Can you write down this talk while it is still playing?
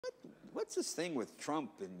what's this thing with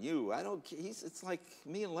Trump and you? I don't. It's like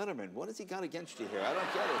me and Letterman. What has he got against you here? I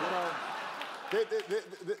don't get it.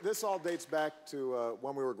 You know, this all dates back to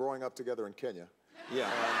when we were growing up together in Kenya. Yeah.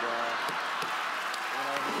 And,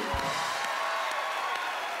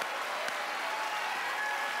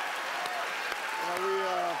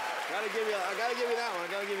 I gotta give you that one.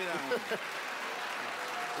 I gotta give you that one.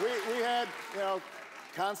 we had, you know,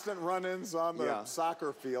 constant run-ins on the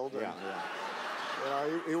soccer field. And, you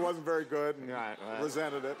know, he wasn't very good and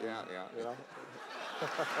resented it. Yeah. You know?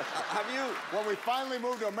 Have you? When we finally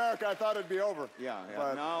moved to America, I thought it'd be over. Yeah.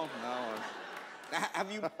 But No.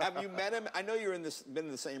 Have you met him? I know you're been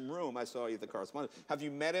in the same room. I saw you at the correspondence. Have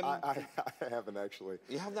you met him? I haven't actually.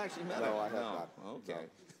 You haven't actually met him? No, I have not. Okay.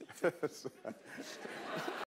 No.